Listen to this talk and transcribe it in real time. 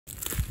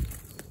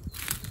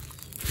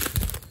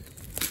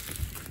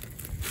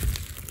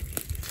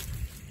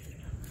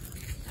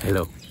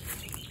Hello.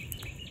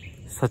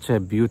 Such a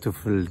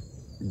beautiful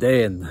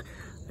day, and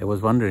I was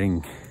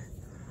wondering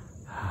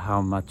how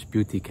much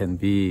beauty can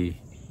be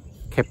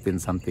kept in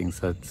something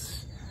such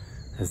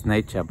as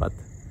nature, but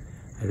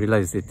I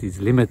realized it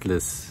is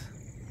limitless.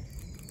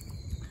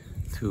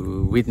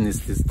 To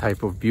witness this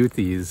type of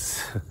beauty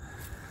is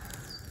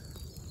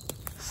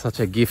such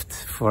a gift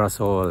for us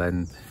all,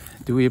 and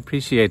do we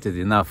appreciate it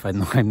enough? I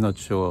know I'm not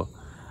sure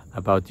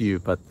about you,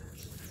 but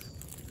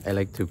I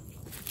like to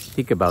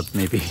think about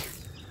maybe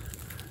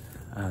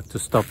to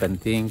stop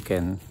and think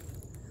and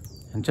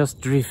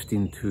just drift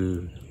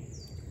into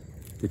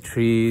the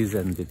trees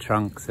and the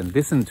trunks and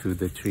listen to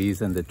the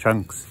trees and the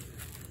trunks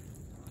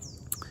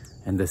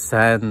and the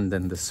sand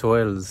and the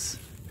soils,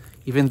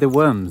 even the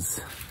worms.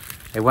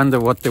 I wonder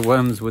what the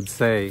worms would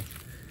say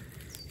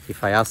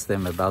if I asked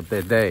them about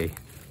their day.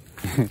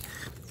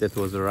 That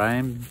was a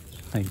rhyme.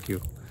 Thank you.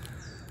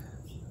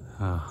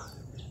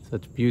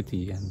 Such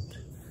beauty and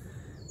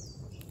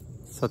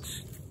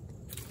such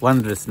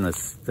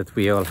wondrousness that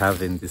we all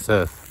have in this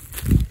earth.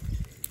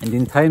 And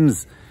in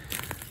times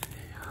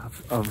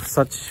of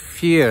such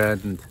fear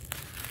and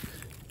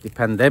the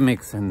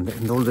pandemics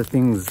and all the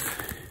things,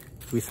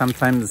 we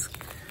sometimes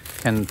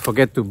can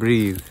forget to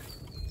breathe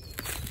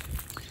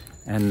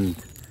and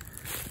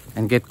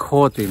get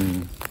caught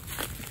in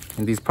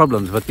these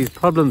problems. But these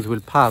problems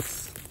will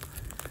pass,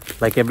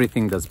 like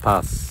everything does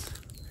pass.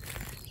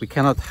 We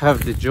cannot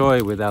have the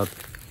joy without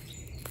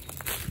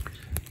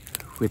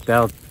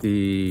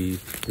the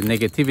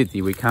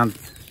negativity. We can't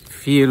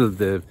feel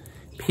the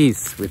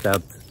peace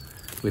without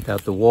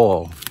the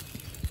war.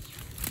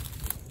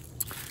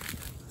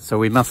 So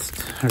we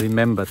must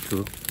remember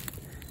to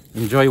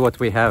enjoy what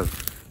we have,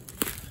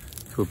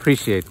 to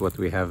appreciate what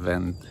we have,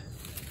 and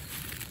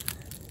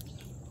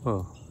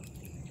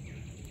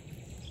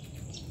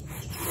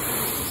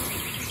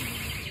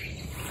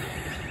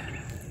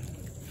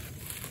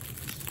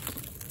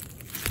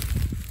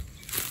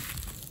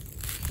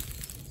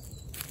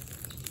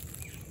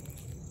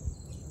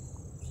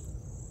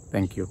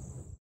thank you.